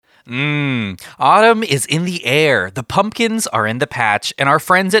Autumn is in the air, the pumpkins are in the patch, and our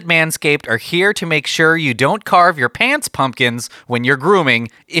friends at Manscaped are here to make sure you don't carve your pants pumpkins when you're grooming,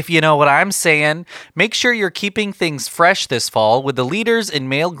 if you know what I'm saying. Make sure you're keeping things fresh this fall with the leaders in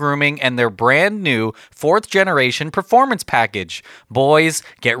male grooming and their brand new 4th generation performance package. Boys,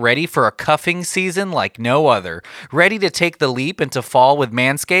 get ready for a cuffing season like no other. Ready to take the leap into fall with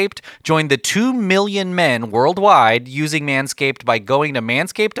Manscaped? Join the 2 million men worldwide using Manscaped by going to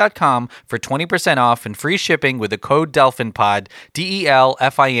manscaped.com for 20% off and free shipping with the code DelphinPod,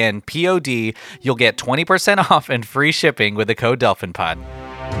 DELFINPOD. You'll get 20% off and free shipping with the code DelphinPod.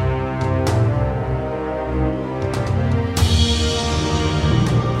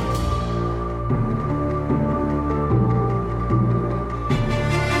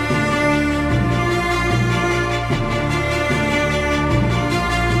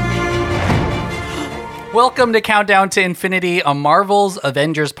 Welcome to Countdown to Infinity, a Marvel's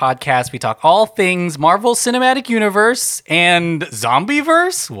Avengers podcast. We talk all things Marvel Cinematic Universe and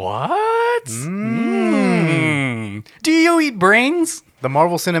Zombieverse. What? Do you eat brains? The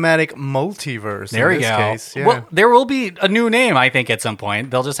Marvel Cinematic Multiverse. There in we this go. Case, yeah. Well, there will be a new name, I think, at some point.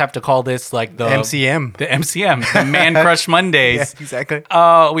 They'll just have to call this like the MCM. The MCM, the Man Crush Mondays. Yeah, exactly.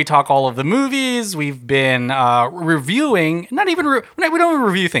 We talk all of the movies. We've been reviewing. We don't even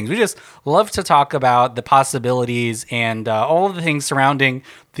review things. We just love to talk about the possibilities and all of the things surrounding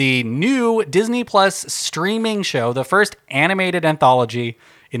the new Disney Plus streaming show, the first animated anthology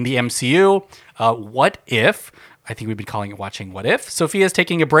in the MCU. What If? I think we've been calling it Watching What If. Sophia's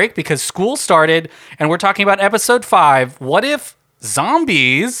taking a break because school started, and we're talking about episode 5. What if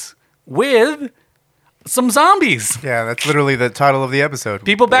zombies with some zombies? Yeah, that's literally the title of the episode.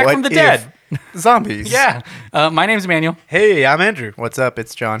 People back What from the if dead. Zombies. Yeah. My name's Emmanuel. Hey, I'm Andrew. What's up?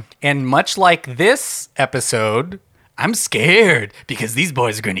 It's John. And much like this episode, I'm scared because these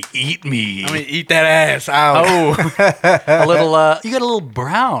boys are going to eat me. I'm gonna eat that ass out. Oh, a little, you got a little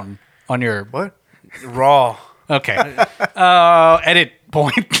brown on your... What? Raw. Okay. Edit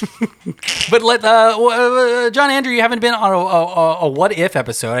point. But John Andrew, you haven't been on a What If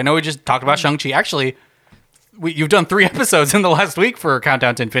episode. I know we just talked about Shang-Chi. Actually, you've done 3 episodes in the last week for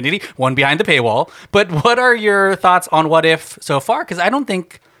Countdown to Infinity, one behind the paywall. But what are your thoughts on What If so far? Because I don't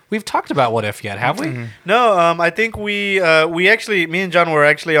think we've talked about What If yet, have we? Mm-hmm. No, I think we actually, me and John were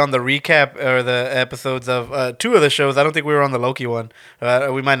actually on the recap or the episodes of 2 of the shows. I don't think we were on the Loki one.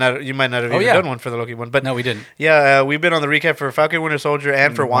 You might not have even done one for the Loki one. But No, we didn't. Yeah, we've been on the recap for Falcon Winter Soldier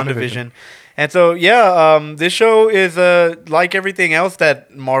and for WandaVision. WandaVision. And so, this show is like everything else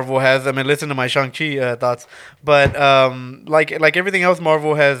that Marvel has. I mean, listen to my Shang-Chi thoughts. But like everything else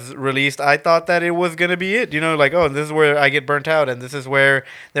Marvel has released, I thought that it was going to be it. You know, like, oh, this is where I get burnt out, and this is where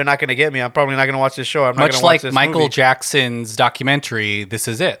they're not going to get me. I'm probably not going to watch this show. I'm not going Much to watch like this Michael movie. Jackson's documentary, This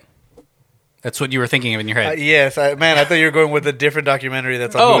Is It. That's what you were thinking of in your head. Yes, I thought you were going with a different documentary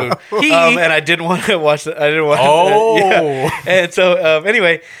that's on Oh, Hulu. And I didn't want to watch it. I didn't want. Oh. Yeah. And so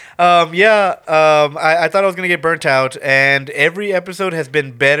anyway, I thought I was gonna get burnt out, and every episode has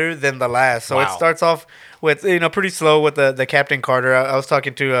been better than the last. So Wow. it starts off with pretty slow with the Captain Carter. I was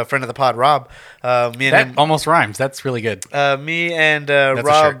talking to a friend of the pod, Rob. Me and That him. almost rhymes. That's really good. Me and a shirt.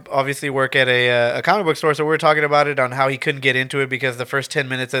 Rob obviously work at a comic book store, so we were talking about it on how he couldn't get into it because the first 10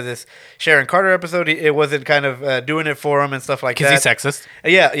 minutes of this Sharon Carter episode, it wasn't kind of doing it for him and stuff like that. Because he's sexist.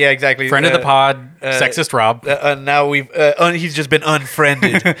 Yeah, exactly. Friend of the pod, sexist Rob. Now he's just been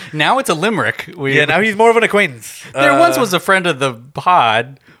unfriended. Now it's a limerick. Now he's more of an acquaintance. There once was a friend of the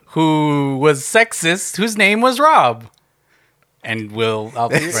pod who was sexist, whose name was Rob. And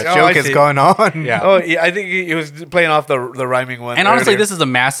This I joke is see. going on. Yeah. Oh, yeah, I think he was playing off the rhyming one. And honestly, earlier. this is a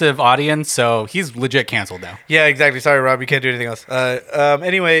massive audience, so he's legit canceled now. Yeah, exactly. Sorry, Rob. You can't do anything else.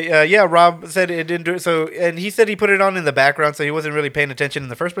 Anyway, Rob said it didn't do it. So, and he said he put it on in the background, so he wasn't really paying attention in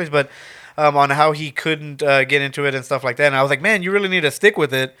the first place. But on how he couldn't get into it and stuff like that. And I was like, man, you really need to stick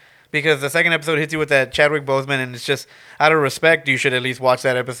with it. Because the second episode hits you with that Chadwick Boseman, and it's just out of respect, you should at least watch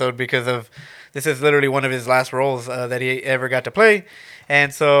that episode because of this is literally one of his last roles that he ever got to play.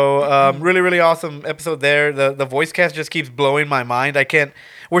 And so, really, really awesome episode there. The voice cast just keeps blowing my mind.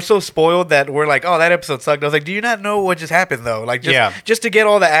 We're so spoiled that we're like, oh, that episode sucked. I was like, do you not know what just happened though? Like, just to get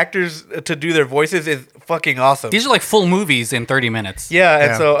all the actors to do their voices is fucking awesome. These are like full movies in 30 minutes. Yeah,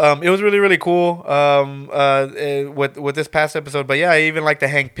 and so it was really, really cool with this past episode. But yeah, I even like the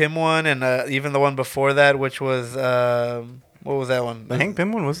Hank Pym one, and even the one before that, which was what was that one? The Hank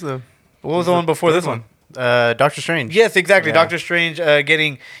Pym one was the. What was the one before this third one? Doctor Strange. Yes, exactly. Yeah. Doctor Strange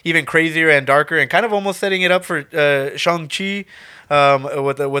getting even crazier and darker, and kind of almost setting it up for Shang-Chi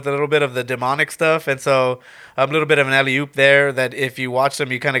with a little bit of the demonic stuff, and so a little bit of an alley-oop there. That if you watch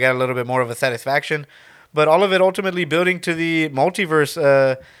them, you kind of got a little bit more of a satisfaction. But all of it ultimately building to the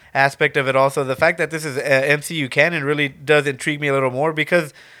multiverse aspect of it. Also, the fact that this is MCU canon really does intrigue me a little more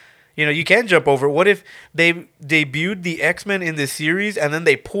because. You know, you can jump over. What if they debuted the X-Men in this series and then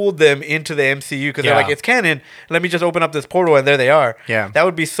they pulled them into the MCU because they're like, it's canon. Let me just open up this portal and there they are. Yeah. That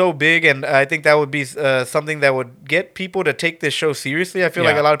would be so big, and I think that would be something that would get people to take this show seriously. I feel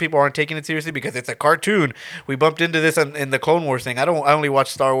like a lot of people aren't taking it seriously because it's a cartoon. We bumped into this in the Clone Wars thing. I only watch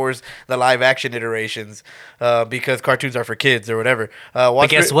Star Wars, the live-action iterations, because cartoons are for kids or whatever. But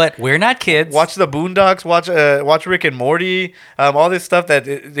guess what? We're not kids. Watch the Boondocks. Watch Rick and Morty. All this stuff that,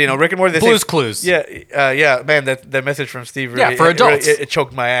 Rick and Morty. Blue's Clues. Yeah, man. That message from Steve. Really, for adults. It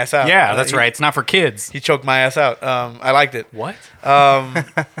choked my ass out. Yeah, that's right. It's not for kids. He choked my ass out. I liked it. What?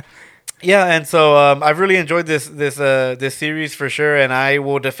 Yeah, and so I've really enjoyed this series for sure, and I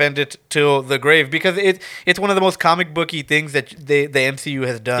will defend it till the grave because it's one of the most comic booky things that the MCU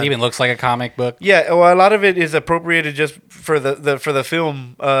has done. It even looks like a comic book. Yeah, well, a lot of it is appropriated just for the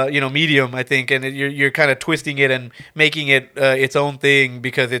film, medium, I think, and you're kind of twisting it and making it its own thing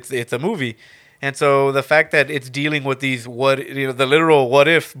because it's a movie, and so the fact that it's dealing with these the literal what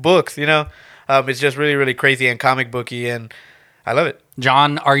if books, it's just really really crazy and comic booky, and I love it.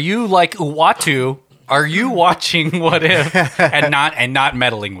 John, are you like Uatu? Are you watching What If and not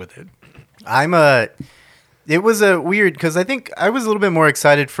meddling with it? It was a weird because I think I was a little bit more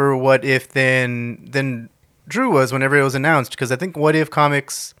excited for What If than Drew was whenever it was announced because I think What If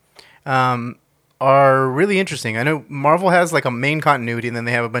comics are really interesting. I know Marvel has like a main continuity and then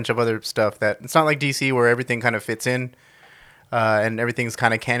they have a bunch of other stuff that it's not like DC where everything kind of fits in. And everything's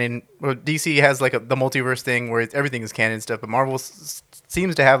kind of canon. Well, DC has like the multiverse thing where everything is canon stuff, but Marvel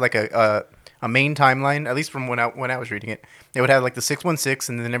seems to have like a main timeline. At least from when I was reading it, they would have like the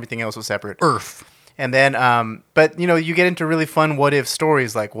 616, and then everything else was separate. Earth, and then but you get into really fun what if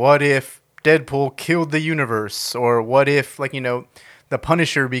stories like what if Deadpool killed the universe, or what if the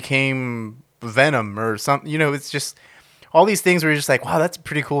Punisher became Venom or something. It's just all these things where you're just like, wow, that's a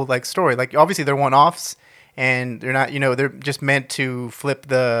pretty cool like story. Like obviously they're one-offs. And they're not, they're just meant to flip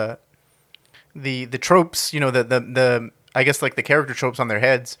the tropes, the I guess like the character tropes on their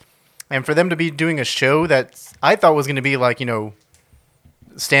heads, and for them to be doing a show that I thought was going to be like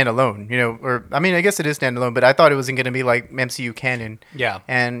standalone, or I mean I guess it is standalone, but I thought it wasn't going to be like MCU canon. Yeah.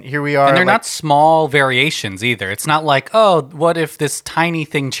 And here we are. And they're not small variations either. It's not like, oh, what if this tiny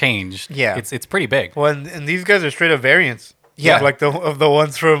thing changed? Yeah. It's pretty big. Well, and these guys are straight up variants. Yeah, like the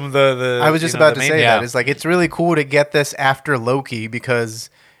ones from the I was just about to say yeah. that. It's like it's really cool to get this after Loki because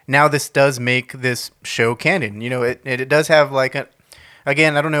now this does make this show canon. It does have like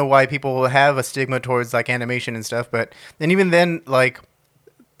again, I don't know why people have a stigma towards like animation and stuff, but and even then, like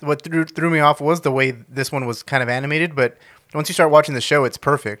what threw me off was the way this one was kind of animated. But once you start watching the show, it's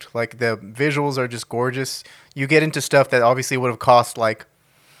perfect. Like the visuals are just gorgeous. You get into stuff that obviously would have cost like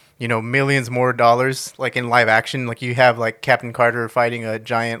millions more dollars, like in live action. Like you have like Captain Carter fighting a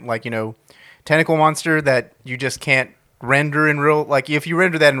giant like tentacle monster that you just can't render in real. Like if you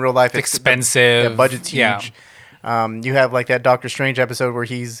render that in real life, it's expensive. The budget's huge. Yeah. You have like that Doctor Strange episode where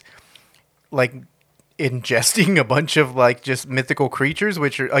he's like ingesting a bunch of like just mythical creatures,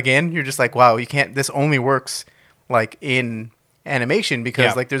 which are again you're just like, wow, you can't. This only works like in animation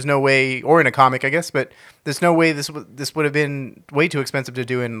because like there's no way, or in a comic I guess, but there's no way this would have been way too expensive to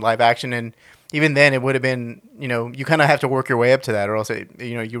do in live action, and even then it would have been you kind of have to work your way up to that, or else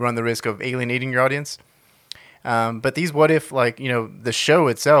you run the risk of alienating your audience. But these what if like the show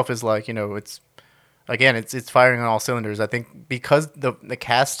itself is like it's again it's firing on all cylinders. I think because the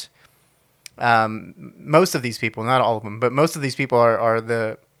cast, most of these people, not all of them, but most of these people are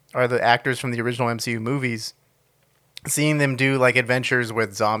the actors from the original MCU movies. Seeing them do like adventures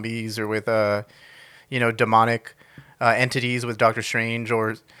with zombies or with demonic entities with Doctor Strange,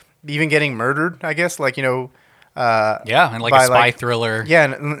 or even getting murdered, I guess, like and like a spy thriller.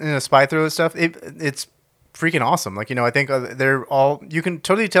 Yeah, and a spy thriller stuff. It's freaking awesome. Like I think they're all. You can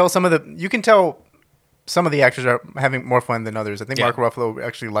totally tell some of the actors are having more fun than others. I think Mark Ruffalo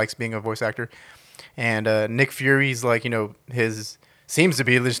actually likes being a voice actor, and Nick Fury's like his. Seems to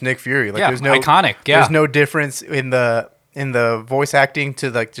be just Nick Fury. Like there's no iconic. Yeah. There's no difference in the voice acting to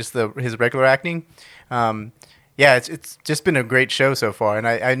like just his regular acting. It's just been a great show so far. And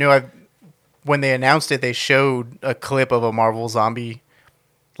I know when they announced it, they showed a clip of a Marvel zombie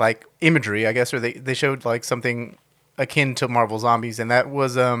like imagery, I guess, or they showed like something akin to Marvel zombies, and that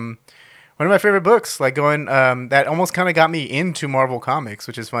was when one of my favorite books. Like going, that almost kind of got me into Marvel Comics,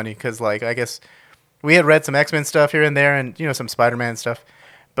 which is funny because like I guess we had read some X-Men stuff here and there, and some Spider-Man stuff,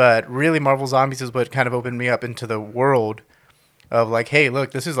 but really Marvel Zombies is what kind of opened me up into the world of like, hey,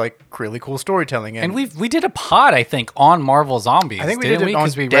 look, this is like really cool storytelling. And we did a pod, I think, on Marvel Zombies. I think we didn't did it on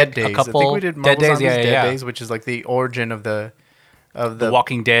we Dead read Days. a couple I think we did Marvel Dead Days, Zombies, yeah. Dead Days, which is like the origin of the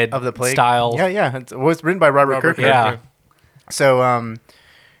Walking Dead of the plague style. Yeah. It was written by Robert Kirkman. Yeah. So,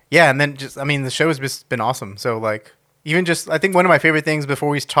 yeah, and then the show has just been awesome. So, like, even just, I think one of my favorite things before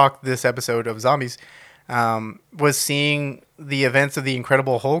we talked this episode of Zombies was seeing the events of the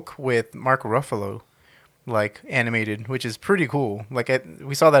Incredible Hulk with Mark Ruffalo, like, animated, which is pretty cool. Like,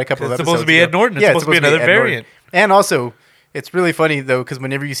 we saw that a couple of It's episodes supposed to be ago. Ed Norton. It's Yeah, supposed to be another Ed Norton. variant. And also, it's really funny, though, because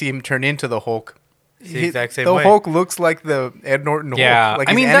whenever you see him turn into the Hulk, the exact same the way. Hulk looks like the Ed Norton Hulk. Yeah, Like,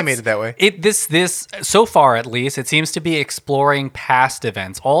 I he's mean, animated that way. This so far at least, it seems to be exploring past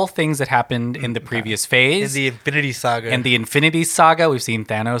events, all things that happened in the previous in phase. the Infinity Saga. In the Infinity Saga, we've seen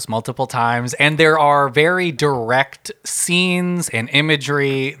Thanos multiple times, and there are very direct scenes and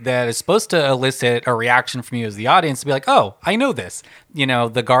imagery that is supposed to elicit a reaction from you as the audience to be like, "Oh, I know this."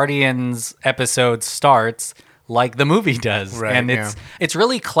 The Guardians episode starts like the movie does, Right, and it's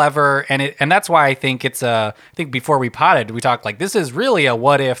really clever, and that's why I think I think before we potted, we talked like this is really a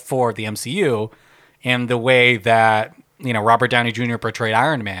what if for the MCU, and the way that Robert Downey Jr. portrayed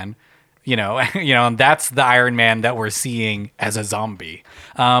Iron Man. And that's the Iron Man that we're seeing as a zombie.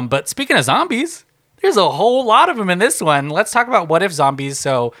 But speaking of zombies, there's a whole lot of them in this one. Let's talk about What If Zombies.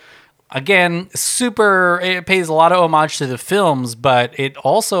 So, again, it pays a lot of homage to the films, but it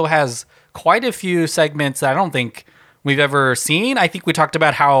also has quite a few segments that I don't think we've ever seen. I think we talked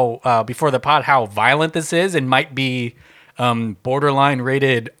about how, before the pod, how violent this is and might be borderline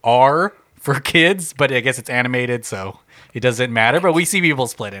rated R for kids, but I guess it's animated, so it doesn't matter. But we see people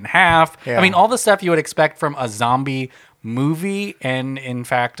split in half. Yeah. I mean, all the stuff you would expect from a zombie movie. And in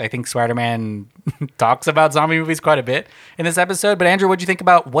fact, I think Spider-Man talks about zombie movies quite a bit in this episode. But Andrew, what'd you think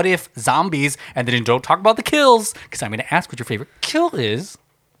about What If Zombies? And then don't talk about the kills, because I'm going to ask what your favorite kill is.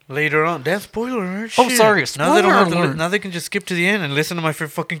 Later on, that's spoiler alert. Oh, shit. sorry, Now they don't have to spoiler alert. now they can just skip to the end and listen to my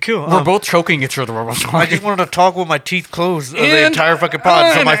fucking kill. We're both choking each other. I just wanted to talk with my teeth closed the entire fucking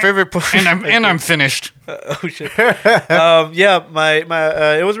pod. So my favorite and I'm finished. oh shit. Yeah,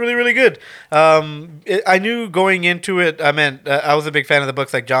 my it was really really good. I knew going into it. I was a big fan of the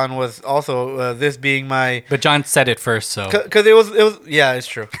books, like John was also. This being my But John said it first, so because it was yeah, it's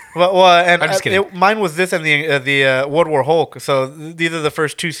true. Well, and I'm just kidding. mine was this and the World War Hulk. So these are the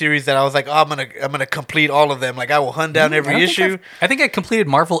first two series that I was like, oh, I'm gonna complete all of them. Like I will hunt down every issue. I think I completed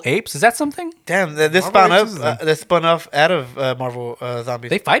Marvel Apes. Is that something? Damn, this Marvel spun Apes up. is This spun off out of Marvel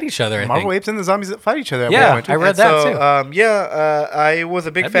Zombies. They fight each other. I Marvel think. Apes and the zombies that fight each other. At Yeah, one point, too. I read And that so, too. I was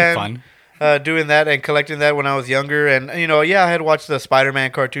a big That'd be fan fun. doing that and collecting that when I was younger. And, I had watched the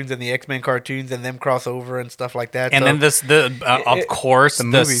Spider-Man cartoons and the X-Men cartoons and them cross over and stuff like that. And so, then of course, the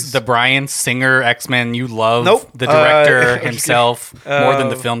movies. the Bryan Singer X-Men you love. Nope. The director I'm just himself, more than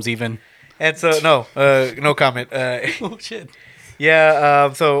the Uh, films even. And so, no comment. Oh, shit. Yeah,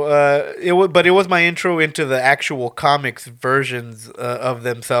 but it was my intro into the actual comics versions of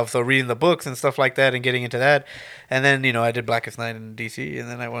themselves. So reading the books and stuff like that, and getting into that, and then I did Blackest Night in DC, and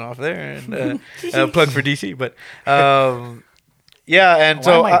then I went off there and plug for DC. But yeah, and Why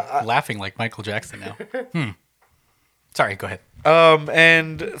so am I laughing like Michael Jackson now? Sorry, go ahead.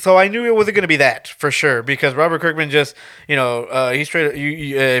 and so I knew it wasn't going to be that for sure because Robert Kirkman just, he's straight.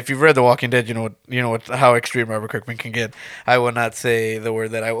 If you've read The Walking Dead, how extreme Robert Kirkman can get. I will not say the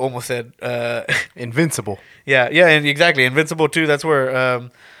word that I almost said. Invincible. Yeah, and exactly. Invincible too. That's where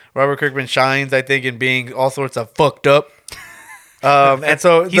Robert Kirkman shines, I think, in being all sorts of fucked up. And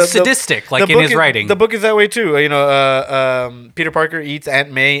so He's sadistic, like in book his writing. The book is that way too. Peter Parker eats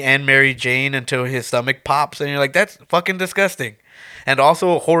Aunt May and Mary Jane until his stomach pops, and you're like, that's fucking disgusting, and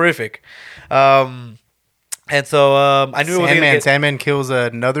also horrific. And so I knew it was gonna get. Sandman kills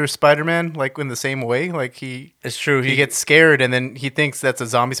another Spider-Man, like in the same way. Like It's true. he gets scared and then he thinks that's a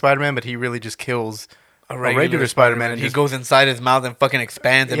zombie Spider-Man, but he really just kills a regular Spider-Man. And He just, goes inside his mouth and fucking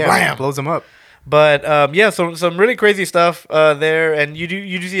expands and blam. blows him up. But so some really crazy stuff there, and you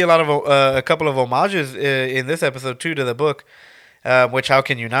do see a lot of a couple of homages in this episode too to the book, which how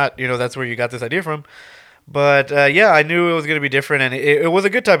can you not? That's where you got this idea from. But I knew it was going to be different, and it was a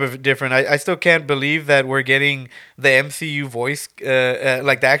good type of different. I still can't believe that we're getting the MCU voice,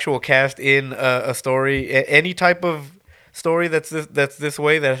 like the actual cast in a story, any type of story that's this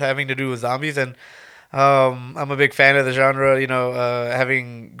way that's having to do with zombies. And I'm a big fan of the genre,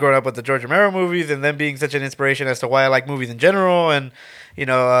 having grown up with the George Romero movies and them being such an inspiration as to why I like movies in general and,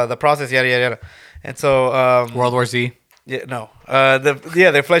 the process, yada, yada, yada. And so... World War Z. Yeah, no.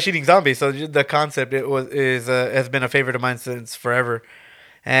 They're flesh-eating zombies. So the concept has been a favorite of mine since forever.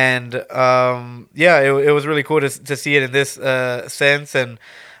 And, it was really cool to see it in this sense and...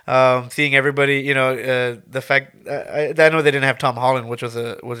 seeing everybody, the fact I know they didn't have Tom Holland, which was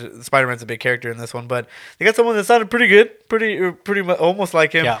Spider-Man's a big character in this one, but they got someone that sounded pretty good, pretty much almost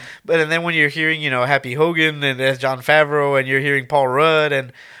like him. Yeah. And then when you're hearing, Happy Hogan and as Jon Favreau, and you're hearing Paul Rudd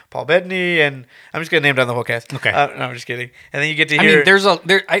and Paul Bettany, and I'm just gonna name down the whole cast. Okay. No, I'm just kidding. And then you get to I hear mean,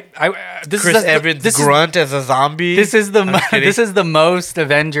 this Chris is Evans this grunt as a zombie. This is I'm just kidding. this is the most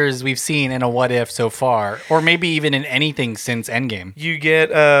Avengers we've seen in a What If so far, or maybe even in anything since Endgame. You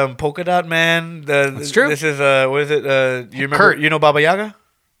get Polka Dot Man. That's true. This is what is it? You remember? Kurt. You know Baba Yaga?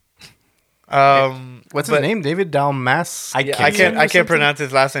 What's his name? David Dalmas. I can't pronounce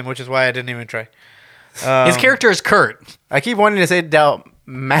his last name, which is why I didn't even try. His character is Kurt. I keep wanting to say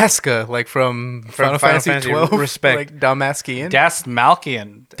Dalmasca, like from Final Fantasy 12. Respect. Like Dalmascian. Das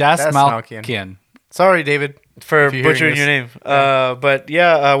Malkian. Das Malkian. Malkian. Sorry, David. For if you're butchering hearing your name. But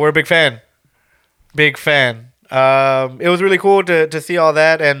yeah, we're a big fan. Big fan. It was really cool to see all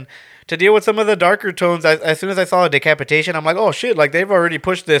that and to deal with some of the darker tones. As soon as I saw a decapitation, I'm like, oh shit! Like they've already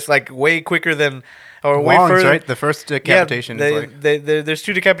pushed this like way quicker than or way Wong's, further. right? The first decapitation. Yeah, there's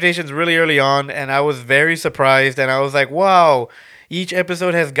 2 decapitations really early on, and I was very surprised. And I was like, wow! Each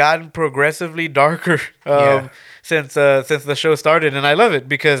episode has gotten progressively darker since the show started, and I love it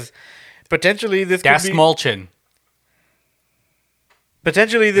because potentially this Das could be Mulchin.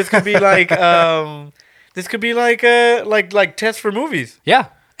 potentially this could be like this could be like tests for movies. Yeah.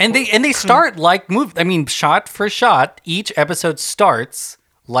 And they start like move. I mean, shot for shot, each episode starts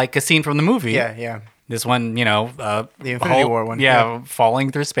like a scene from the movie. Yeah. This one, the Infinity War one. Yeah,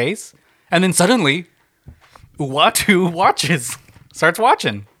 falling through space, and then suddenly, Uatu starts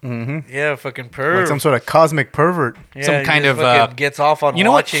watching. Yeah, fucking perv. Like some sort of cosmic pervert. Yeah, some he kind just of, fucking gets off on You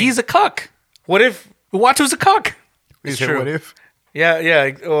know watching. what? He's a cuck. What if? Uatu's a cuck. Is It's it true. what if?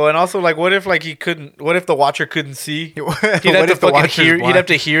 Yeah. Oh, and also, like, what if, like, he couldn't? What if the watcher couldn't see? What He'd have to if the fucking watcher's hear. He'd blind? have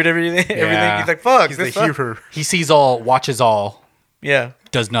to hear everything. Yeah. He's like, fuck. He's this the sucks. hearer. He sees all, watches all, Yeah.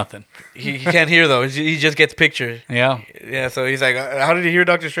 does nothing. He can't hear though. He just gets pictures. Yeah. Yeah. So he's like, how did he hear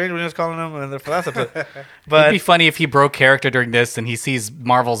Doctor Strange when he was calling him? And for last episode, It'd but be funny if he broke character during this and he sees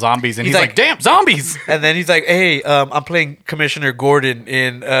Marvel zombies and he's, He's like, like- damn, zombies. and then he's like, hey, I'm playing Commissioner Gordon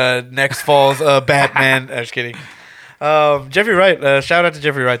in next fall's Batman. I'm just kidding. Jeffrey Wright. Shout out to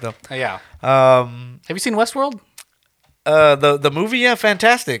Jeffrey Wright though. Yeah. Have Have you seen Westworld? the movie? Yeah,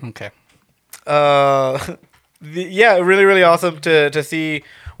 fantastic. Okay. Really, really awesome to see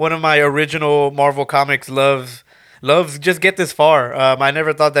one of my original Marvel Comics loves just get this far. I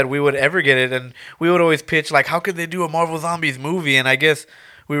never thought that we would ever get it, and we would always pitch like, how could they do a Marvel Zombies movie? And I guess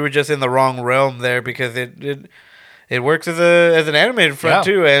we were just in the wrong realm there because it works as an animated front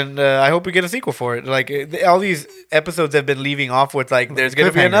Yeah. too, and I hope we get a sequel for it. Like all these episodes have been leaving off with like, there's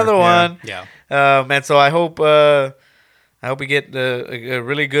gonna be Cliffhanger, another yeah. one. Yeah. And so I hope we get a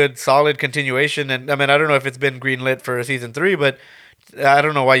really good, solid continuation. And I mean, I don't know if it's been greenlit for season 3, but I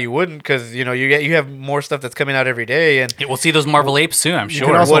don't know why you wouldn't, because you have more stuff that's coming out every day. And Yeah, we'll see those Marvel apes soon, I'm You sure.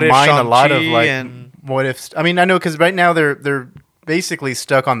 can also What if mine a lot of Shang-Chi like and- what if. I mean, I know because right now they're basically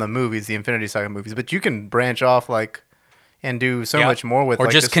stuck on the movies, the Infinity Saga movies, but you can branch off like and do so Yeah. much more with or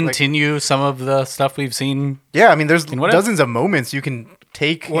like, just this, like- continue some of the stuff we've seen. yeah, I mean, there's What if? dozens of moments you can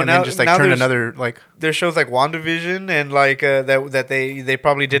take Well, and now- then just like now turn there's- another like. there's shows like WandaVision and like that they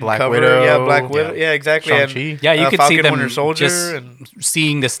probably didn't Black cover. Widow, Yeah, Black Widow. yeah. Yeah, exactly. Shang-Chi. And, Yeah, you could Falcon see them Winter Soldier. just And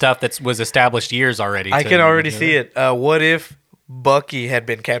seeing the stuff that was established years already. I to- can already see it. What if Bucky had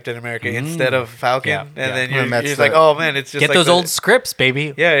been Captain America instead of Falcon? Yeah, And yeah. then Well, that's you're like, the- oh man, it's just Get like those the- old scripts,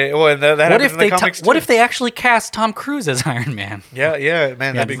 baby. Yeah, well, and that What happens if in the they comics what too. if they actually cast Tom Cruise as Iron Man? Yeah,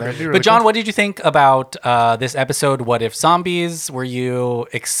 man, that'd be that'd great. be really But John, cool. what did you think about this episode? What if zombies? Were you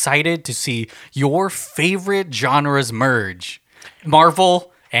excited to see your favorite genres merge,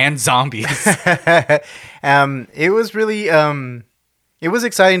 Marvel and zombies? It was really it was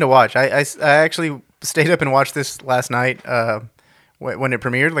exciting to watch. I actually stayed up and watched this last night when it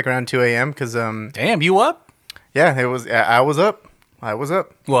premiered, like around 2 a.m. Because Damn, you up? yeah, it was. I was up.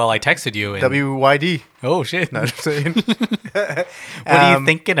 Well, I texted you. And, WYD. oh shit! No, just saying. What are you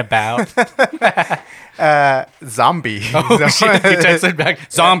thinking about? Zombie. Oh shit! You texted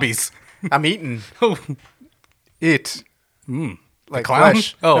back. Zombies. I'm eating Oh, it. Like clown.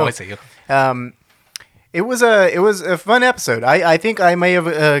 flesh. Oh, No. I see. It was a fun episode. I think I may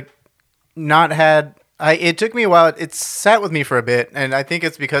have not had It took me a while. It sat with me for a bit, and I think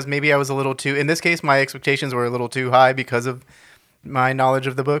it's because maybe I was a little too. In this case, my expectations were a little too high because of my knowledge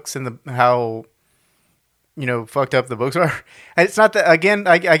of the books and how fucked up the books are. And it's not that. Again,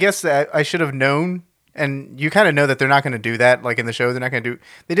 I guess that I should have known, and you kind of know that they're not going to do that. Like in the show, they're not going to do.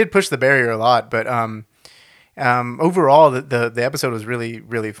 They did push the barrier a lot, but overall, the episode was really,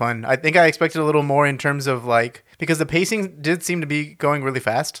 really fun. I think I expected a little more in terms of because the pacing did seem to be going really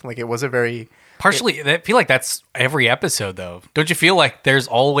fast. Like it was a very. Partially, I feel like that's every episode, though. Don't you feel like there's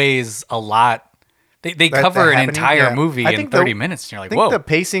always a lot? They cover an happening? entire Yeah. movie I in think 30 minutes. And you're I like, think whoa. the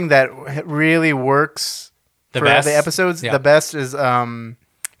pacing that really works The for best? the episodes, Yeah. the best is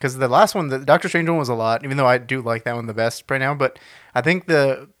because the last one, the Doctor Strange one, was a lot. Even though I do like that one the best right now, but I think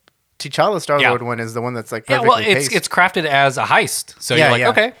the T'Challa Star-Lord one is the one that's like yeah, perfectly well, paced. it's crafted as a heist. So Yeah, you're like, yeah.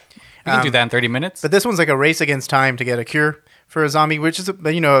 okay, we can do that in 30 minutes. But this one's like a race against time to get a cure for a zombie, which is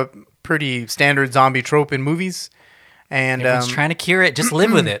a pretty standard zombie trope in movies. And Everyone's trying to cure it. Just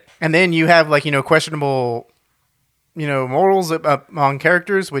live with it. and then you have questionable morals among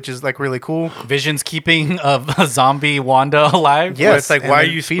characters, which is like really cool. Vision's keeping a zombie Wanda alive. Yeah. Where Yes, it's like, and why are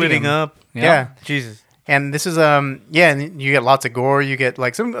then you feeding splitting him. up? Yeah. Jesus. And this is and you get lots of gore. You get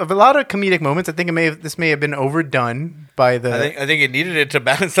like a lot of comedic moments. I think this may have been overdone by the I think it needed it to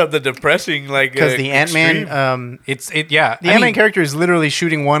balance out the depressing, because the Ant-Man extreme. the Ant-Man character is literally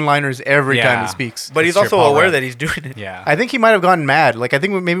shooting one-liners every time Yeah. he speaks. But he's It's your also Paul aware Rudd. that he's doing it. Yeah. I think he might have gotten mad. Like I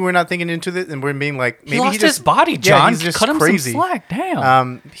think maybe we're not thinking into this, and we're being like maybe he lost just his body, Yeah, John. he's just Cut him crazy. some slack.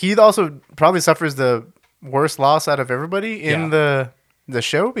 Damn. He also probably suffers the worst loss out of everybody in the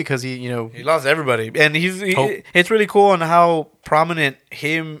show because he He lost everybody, and Hope. it's really cool on how prominent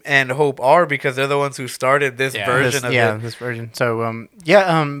him and Hope are because they're the ones who started this version of it. this version. So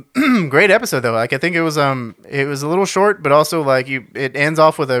great episode though. Like I think it was a little short, but also it ends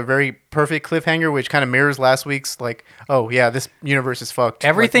off with a very perfect cliffhanger, which kind of mirrors last week's. Like, oh yeah, this universe is fucked.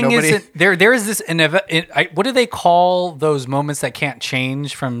 Everything like, nobody- is there is this what do they call those moments that can't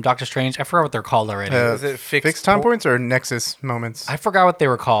change from Doctor Strange? I forgot what they're called already. Is it fixed time points or Nexus moments. I forgot what they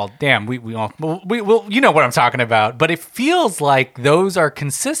were called. Damn, we you know what I'm talking about. But it feels like those are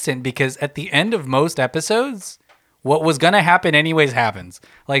consistent because at the end of most episodes, what was gonna happen anyways happens.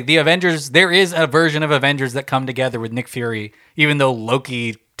 Like the Avengers, there is a version of Avengers that come together with Nick Fury, even though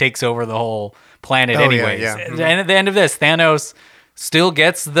Loki takes over the whole planet Oh, yeah, anyways. yeah. And at the end of this, Thanos still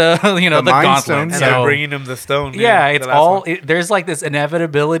gets the the Mind gauntlet. Stone. And So, they're bringing him the stone. yeah, the it's last all. one. There's like this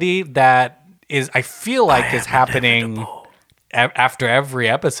inevitability that is, I feel like, is happening after every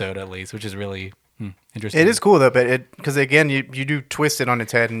episode at least, which is really interesting. It is cool though, but because again, you do twist it on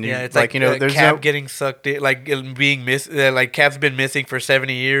its head, and Yeah, it's like there's Cap no getting sucked in, like being like Cap's been missing for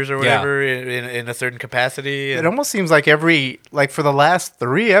 70 years or whatever in a certain capacity. It And almost seems like for the last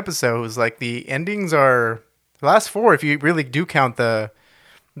 3 episodes, like the endings are the last 4, if you really do count the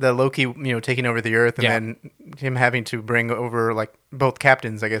Loki, taking over the Earth, and Yeah. then him having to bring over like both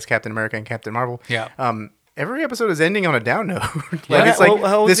captains, I guess Captain America and Captain Marvel. Yeah. Every episode is ending on a down note. like Yeah. it's like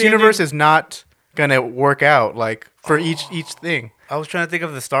How was this the universe ending? is not gonna work out like for each thing. I was trying to think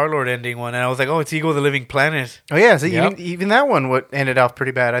of the Star-Lord ending one, and I was like, oh, it's Ego the Living Planet. Oh yeah, so Yep. even that one ended off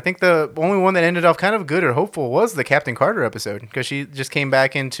pretty bad. I think the only one that ended off kind of good or hopeful was the Captain Carter episode because she just came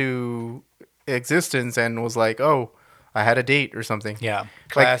back into existence and was like, "Oh, I had a date or something." Yeah.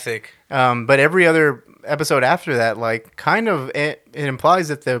 Classic. But every other episode after that, like, kind of it implies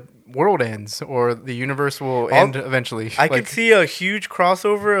that the world ends or the universe will end eventually. I like, could see a huge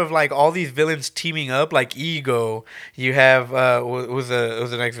crossover of like all these villains teaming up, like Ego. You have who's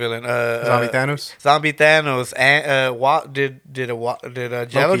the next villain? Zombie Thanos. Zombie Thanos. And what did Yellow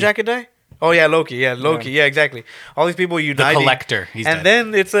Loki. Jacket die? Oh yeah, Loki. Yeah, Loki. Yeah, exactly. All these people uniting. Collector, he's and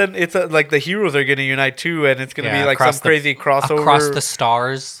dead. then it's like the heroes are gonna unite too, and it's gonna Yeah, be like some across the- crazy crossover Across the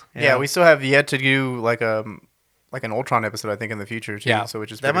stars. Yeah, we still have yet to do like an Ultron episode, I think, in the future too. Yeah. So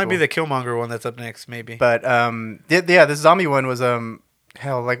which is that might pretty be cool. the Killmonger one that's up next, maybe. But this zombie one was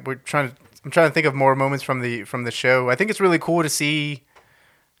hell, like I'm trying to think of more moments from the show. I think it's really cool to see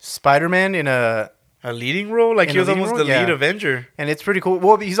Spider-Man in A leading role, like In he a was leading almost role? the lead Yeah. Avenger. and it's pretty cool.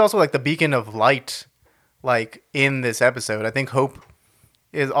 Well, he's also like the beacon of light, like in this episode. I think Hope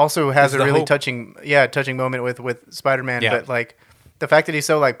has Is a the really Hope. touching moment with Spider-Man. Yeah. But like the fact that he's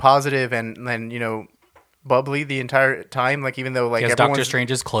so like positive and bubbly the entire time, like even though like He has Doctor everyone's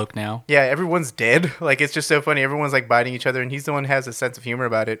Strange's cloak now. yeah, everyone's dead. Like it's just so funny. Everyone's like biting each other, and he's the one who has a sense of humor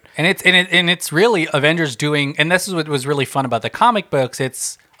about it. And it's really Avengers doing, and this is what was really fun about the comic books.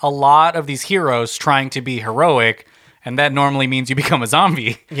 It's a lot of these heroes trying to be heroic, and that normally means you become a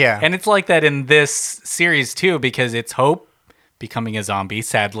zombie. Yeah. And it's like that in this series too, because it's Hope becoming a zombie.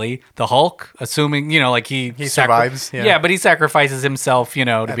 Sadly, the Hulk, assuming like he survives, yeah. but he sacrifices himself, to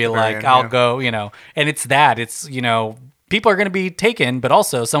At be the very like, end, I'll yeah. go, and it's that it's people are going to be taken, but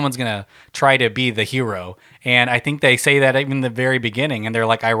also someone's going to try to be the hero. And I think they say that even in the very beginning, and they're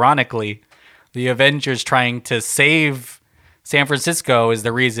like, ironically, the Avengers trying to save San Francisco is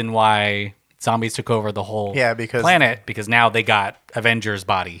the reason why zombies took over the whole because planet, because now they got Avengers'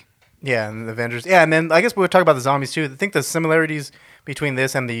 body. Yeah, and the Avengers. Yeah, and then I guess we'll talk about the zombies too. I think the similarities between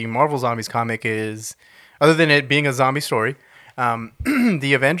this and the Marvel Zombies comic is, other than it being a zombie story,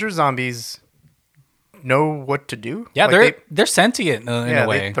 the Avengers zombies know what to do. Yeah, Like, they're sentient in a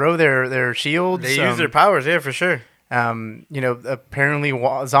way. they throw their shields. They use their powers, yeah, for sure. Apparently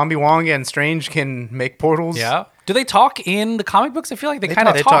Zombie Wong and Strange can make portals. Yeah. Do they talk in the comic books? I feel like they kind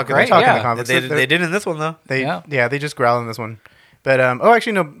of talk- talk, they right? talk in yeah. the comics. They did in this one though. They just growl in this one. But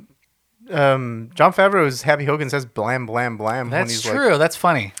actually no. John Favreau's Happy Hogan says blam blam blam. when That's he's true. That's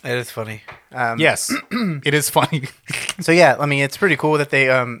funny. It is funny. Yes, it is funny. So yeah, I mean it's pretty cool that they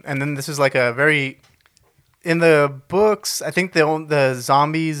and then this is like a very, in the books I think the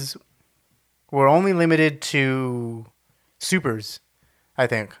zombies were only limited to supers, I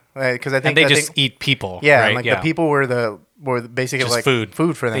think, because I think And they just eat people. yeah, right? and like the people were basically Just like food.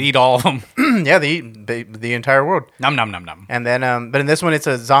 for them. They eat all of them. Yeah, they eat the entire world. Nom nom nom nom. And then but in this one it's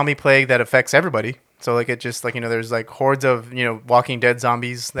a zombie plague that affects everybody. So like it just like there's like hordes of Walking Dead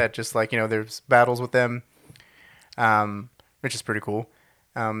zombies that just like there's battles with them, which is pretty cool.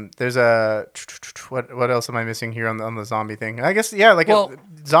 There's a what else am I missing here on the zombie thing? I guess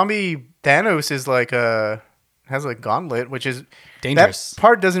zombie Thanos is like has a gauntlet, which is Dangerous. That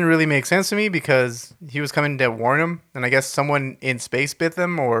part doesn't really make sense to me because he was coming to warn him, and I guess someone in space bit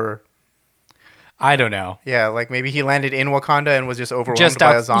them, or I don't know. yeah, like maybe he landed in Wakanda and was just overwhelmed Just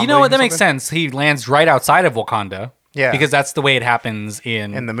by a out, zombie. you know what? or That makes something. sense. He lands right outside of Wakanda. Yeah. because that's the way it happens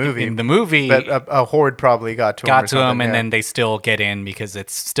in the movie. In the movie, But a horde probably got to him. got or to him, something, and yeah. then they still get in because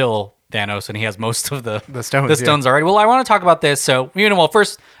it's still Thanos, and he has most of the stones, The yeah. stones already. Well, I want to talk about this. So,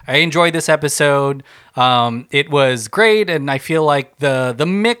 first, I enjoyed this episode. It was great, and I feel like the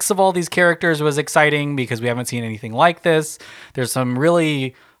mix of all these characters was exciting because we haven't seen anything like this. There's some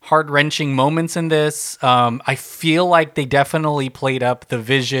really heart-wrenching moments in this. I feel like they definitely played up the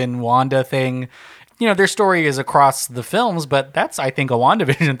Vision Wanda thing. Their story is across the films, but that's, I think, a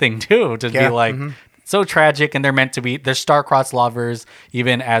WandaVision thing too, to Yeah, be like so tragic, and they're star-crossed lovers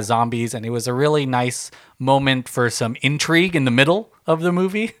even as zombies, and it was a really nice moment for some intrigue in the middle of the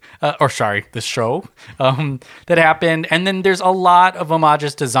movie, the show that happened. And then there's a lot of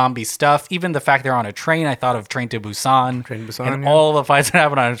homages to zombie stuff. Even the fact they're on a train, I thought of Train to Busan, and yeah. all the fights that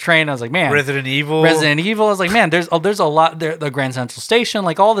happen on a train. I was like, man, Resident Evil. I was like, man, there's a lot there. The Grand Central Station,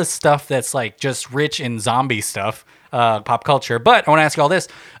 like all this stuff that's like just rich in zombie stuff, pop culture. But I want to ask you all this: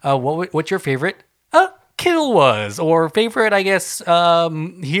 what's your favorite kill was, or favorite, I guess,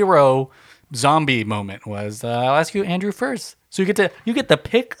 hero zombie moment was? I'll ask you, Andrew, first. So you get the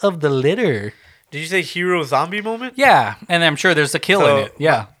pick of the litter. Did you say hero zombie moment? Yeah, and I'm sure there's a kill in it.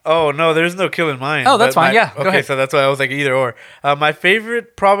 Yeah. Oh no, there's no kill in mine. Oh, that's But fine, yeah, go Okay, ahead. so that's why I was like either or. My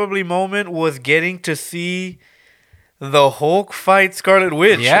favorite probably moment was getting to see the Hulk fight Scarlet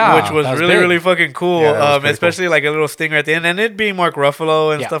Witch, Yeah, which was that was really big. really fucking cool. Yeah, that was pretty Especially like a little stinger at the end, and it being Mark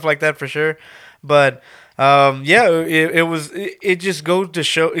Ruffalo and Yeah. stuff like that for sure. But it just goes to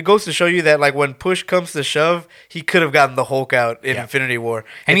show you that like when push comes to shove, he could have gotten the Hulk out in Yeah. Infinity War,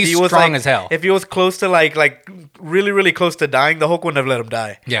 And If he's he was, strong like- as hell. If he was close to like really really close to dying, the Hulk wouldn't have let him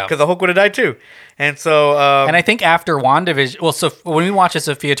die. Yeah. because the Hulk would have died too. And so And I think after WandaVision, well, so when we watched the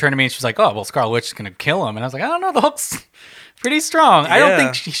Sophia tournament, she's like, "Oh, well, Scarlet Witch is gonna kill him," and I was like, "I don't know, the Hulk's pretty strong. I don't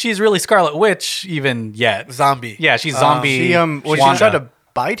Yeah. think she's really Scarlet Witch even yet." zombie. Yeah, she's zombie. She she Wanda. tried to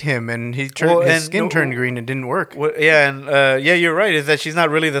bite him, and his skin turned green and didn't work. Well, yeah, and you're right. Is that she's not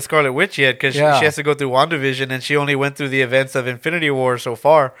really the Scarlet Witch yet because Yeah. she has to go through WandaVision, and she only went through the events of Infinity War so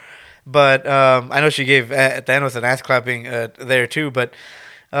far. But I know she gave Thanos an ass clapping there too. But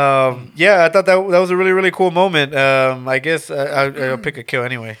I thought that was a really really cool moment. I guess I'll pick a kill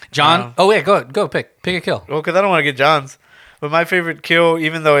anyway. John. Oh wait, go pick a kill. Well, because I don't want to get John's. But my favorite kill,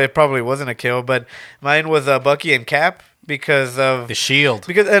 even though it probably wasn't a kill, but mine was Bucky and Cap because of The shield.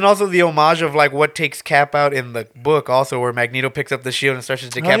 and also the homage of like what takes Cap out in the book also, where Magneto picks up the shield and starts to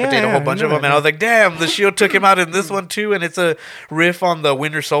decapitate a whole bunch of them, and I was like, damn, the shield took him out in this one too. And it's a riff on the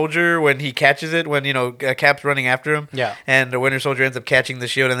Winter Soldier when he catches it, when Cap's running after him, Yeah. and the Winter Soldier ends up catching the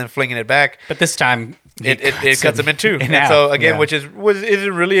shield and then flinging it back. But this time It cuts him in two. in And half. so again, Yeah. which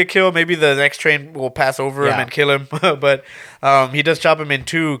isn't really a kill. Maybe the next train will pass over him Yeah. and kill him. But He does chop him in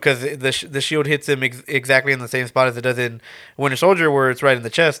two because the shield hits him exactly in the same spot as it does in Winter Soldier, where it's right in the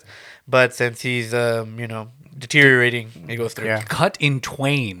chest. But since he's deteriorating, it goes through. Yeah. Cut in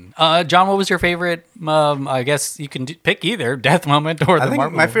twain. John, what was your favorite? I guess you can pick either death moment or the I think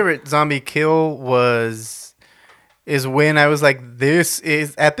Marvel my moment. favorite zombie kill is when I was like, this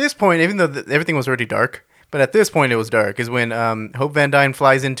is at this point, even though everything was already dark, but at this point it was dark. Is when Hope Van Dyne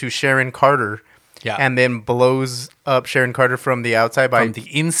flies into Sharon Carter, Yeah. and then blows up Sharon Carter from the outside by From the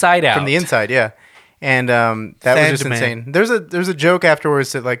inside out. from the inside, yeah. And that was just Sandman. insane. There's a joke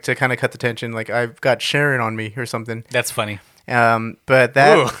afterwards that like to kind of cut the tension, like I've got Sharon on me or something. That's funny. But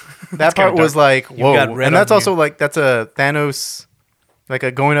that Ooh, that part was like whoa, got red and that's on also like that's a Thanos, like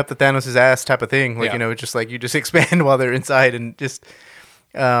a going up the Thanos' ass type of thing. Like Yeah. just like you just expand while they're inside and just.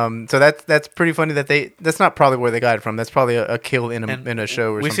 So that's pretty funny that that's not probably where they got it from. That's probably a kill in a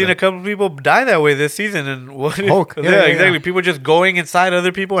show or We've something. seen a couple of people die that way this season, and what? Hulk. Yeah, Yeah, yeah, exactly. yeah. People just going inside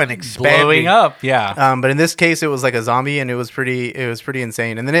other people and expanding. Blowing up. Yeah. But in this case, it was like a zombie, and it was pretty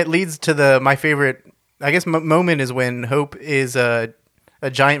insane. And then it leads to my favorite, I guess, moment is when Hope is a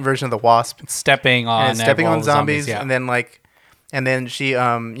giant version of the Wasp, Stepping on and stepping all on the zombies, yeah. and then she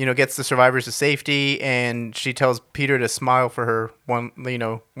gets the survivors to safety, and she tells Peter to smile for her one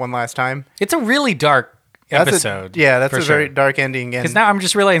last time. It's a really dark episode. That's for a sure. very dark ending. Because And now I'm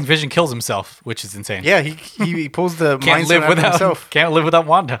just realizing Vision kills himself, which is insane. yeah, he pulls the Can't mind stone live out of without himself. Can't live without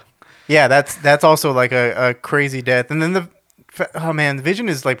Wanda. Yeah, that's also like a crazy death. And then the Vision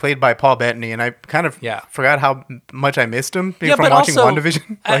is like played by Paul Bettany, and I kind of Yeah. forgot how much I missed him from but watching also,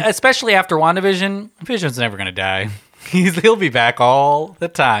 WandaVision. especially after WandaVision, Vision's never gonna die. He'll be back all the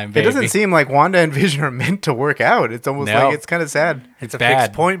time, It baby. doesn't seem like Wanda and Vision are meant to work out. It's almost No. like it's kind of sad. It's It's a bad.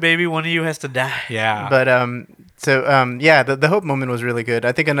 fixed point, baby. One of you has to die. Yeah. But the Hope moment was really good.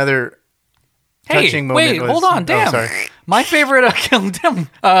 I think another Hey, touching moment wait, was, hold on, oh, damn. sorry. My favorite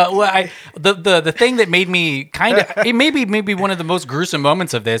the thing that made me kind of it maybe one of the most gruesome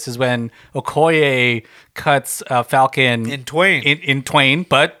moments of this is when Okoye cuts Falcon In twain. in twain,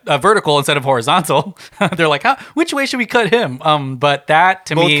 but vertical instead of horizontal. They're like, which way should we cut him? But that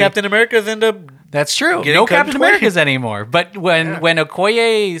to Both me, Captain Americas end up. that's true. getting No cut in Captain twain. Americas anymore. But when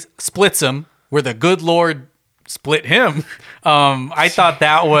Okoye splits him, where the good Lord split him, I thought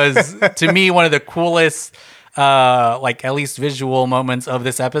that was to me one of the coolest, like at least visual moments of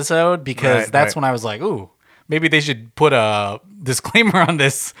this episode, because Right, that's right. when I was like, ooh, maybe they should put a disclaimer on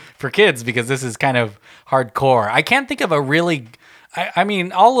this for kids because this is kind of hardcore. I can't think of a really. I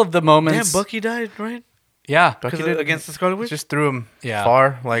mean, all of the Damn, moments. Bucky died, right? Yeah. Bucky 'Cause did- against the Scarlet Witch. just threw him Yeah.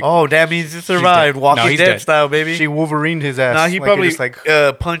 far. Like Oh, damn, he's survived. dead. Walking No, he's Dead dead. style, baby. she Wolverined his ass. No, he Like, probably just like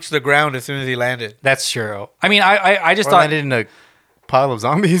punched the ground as soon as he landed. That's true. I mean, I just or thought landed in a pile of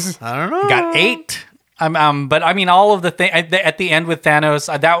zombies. I don't know. got 8. But I mean, all of the thing at the end with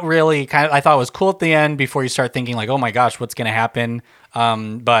Thanos, that really kind of I thought was cool at the end before you start thinking like, oh my gosh, what's going to happen?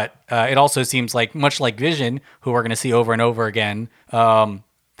 But it also seems like much like Vision, who we're going to see over and over again.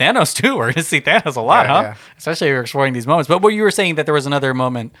 Thanos too. We're going to see Thanos a lot, Yeah, huh? yeah. Especially if you're exploring these moments. But what you were saying that there was another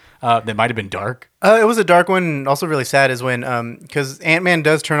moment that might have been dark. It was a dark one, and also really sad is when because Ant-Man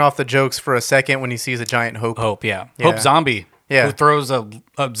does turn off the jokes for a second when he sees a giant Hope. Hope, yeah. Yeah. Hope zombie. Yeah. Who throws a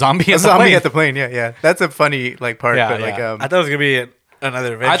zombie A at the zombie plane. at the plane, yeah. That's a funny like part, Yeah, but like yeah. I thought it was gonna be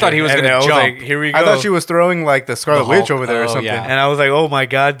another adventure. I thought he was And gonna I was jump. like, here we go. I thought she was throwing like the Scarlet The Witch Hulk. over there or Oh, something. yeah. And I was like, oh my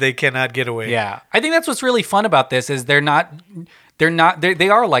god, they cannot get away. Yeah, I think that's what's really fun about this is they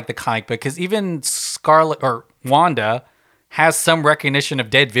are like the comic book because even Scarlet or Wanda has some recognition of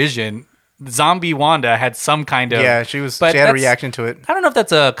dead Vision. Zombie Wanda had some kind of Yeah, she had a that's- reaction to it. I don't know if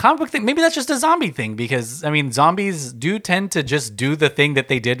that's a comic book thing. Maybe that's just a zombie thing because I mean zombies do tend to just do the thing that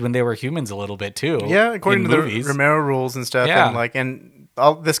they did when they were humans a little bit too. Yeah, according in to movies. the Romero rules and stuff, Yeah. and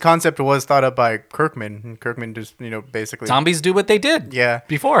all this concept was thought up by Kirkman. And Kirkman just basically Zombies do what they did. Yeah.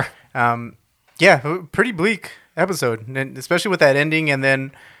 before. Pretty bleak episode, and especially with that ending, and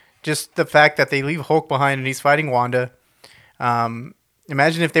then just the fact that they leave Hulk behind and he's fighting Wanda.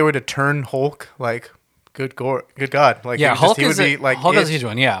 Imagine if they were to turn Hulk, like good God, like Yeah, it Hulk he would is be like Hulk is a it, huge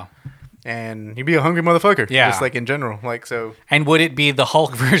one. Yeah. and he'd be a hungry motherfucker. Yeah. just like in general, like so. And would it be the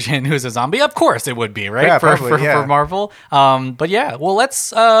Hulk version who's a zombie? Of course it would be, right? Yeah, for, probably, for, yeah. for Marvel. But yeah, well,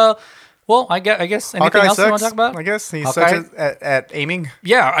 let's. I guess anything Hawkeye else you want sucks, to talk about? I guess he's Hawkeye? such at aiming.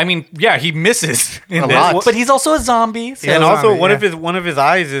 Yeah, I mean, yeah, he misses in A this, lot. but he's also a zombie. So Yeah, And also, zombie, what yeah. if one of his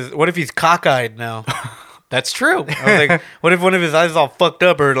eyes is? What if he's cockeyed now? that's true. I was like, what if one of his eyes is all fucked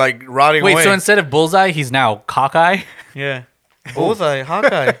up or like rotting Wait, away? so instead of Bullseye, he's now Cockeye, Yeah. Bullseye,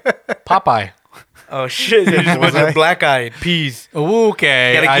 Hawkeye. Popeye. Oh shit! There's just a bunch Bullseye. of black-eyed peas.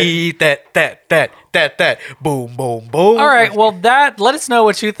 Okay, Gotta eat that that, boom, boom, boom. All right, well, let us know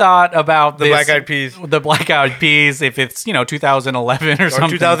what you thought about The this, Black Eyed Peas. The Black Eyed Peas, if it's 2011 or Or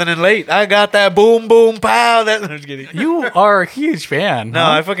something. 2000 and late. I got that boom, boom, pow. That, I'm just kidding. You are a huge fan. No,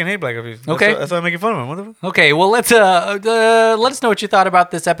 huh? I fucking hate Black Eyed Peas. Okay. That's why I'm making fun of them. What the fuck? Okay, well, let us know what you thought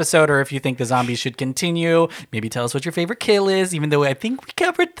about this episode, or if you think the zombies should continue. Maybe tell us what your favorite kill is, even though I think we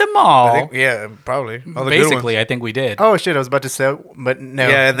covered them all. I think, yeah, probably. All the good ones. Basically, I think we did. Oh shit! I was about to say, but no.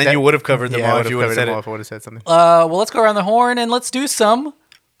 Yeah, and then you would have covered them all I if you would have covered said them it. all if I would have said something. Well, let's go around the horn and let's do some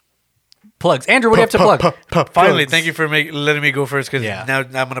plugs. Andrew, what do you have to plug? Finally, thank you for letting me go first, because Yeah. now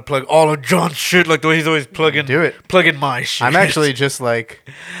I'm going to plug all of John's shit like the way he's always plugging. Do it. Plugging my shit. I'm actually just like,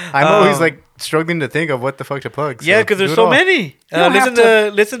 I'm always like struggling to think of what the fuck to plug. Yeah, so because do there's it so all. many. don't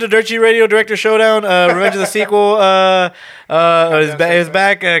Listen have to Dirt Sheet Radio Director Showdown, Revenge of the Sequel is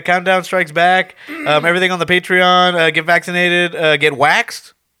back. Countdown Strikes Back. Everything on the Patreon. Get vaccinated. Get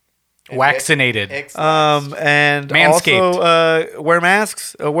waxed. Vaccinated. And Manscaped. also wear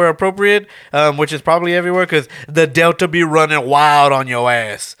masks where appropriate, which is probably everywhere because the Delta be running wild on your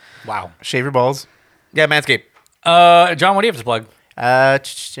ass. Wow. Shave your balls. Yeah, Manscaped. John, what do you have to plug?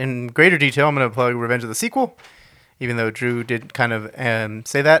 In greater detail, I'm going to plug Revenge of the Sequel, even though Drew did kind of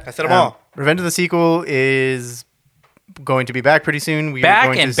say that. I said them all. Revenge of the Sequel is going to be back pretty soon. We are Back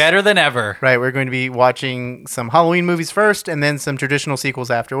going and to better than ever. Right, we're going to be watching some Halloween movies first, and then some traditional sequels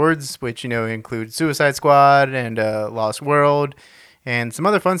afterwards, which include Suicide Squad and Lost World, and some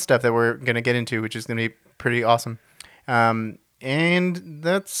other fun stuff that we're going to get into, which is going to be pretty awesome. And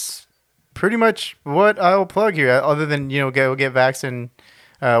that's pretty much what I'll plug here, other than go get vaxxed and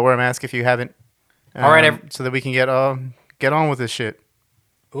wear a mask if you haven't. All right, so that we can get on with this shit.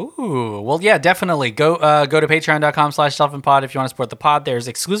 Ooh, well, yeah, definitely. Go to patreon.com/selfandpod if you want to support the pod. There's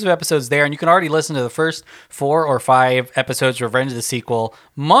exclusive episodes there, and you can already listen to the first 4 or 5 episodes of Revenge of the Sequel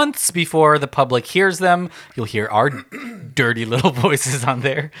months before the public hears them. You'll hear our dirty little voices on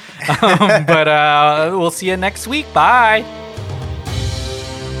there. But we'll see you next week. Bye.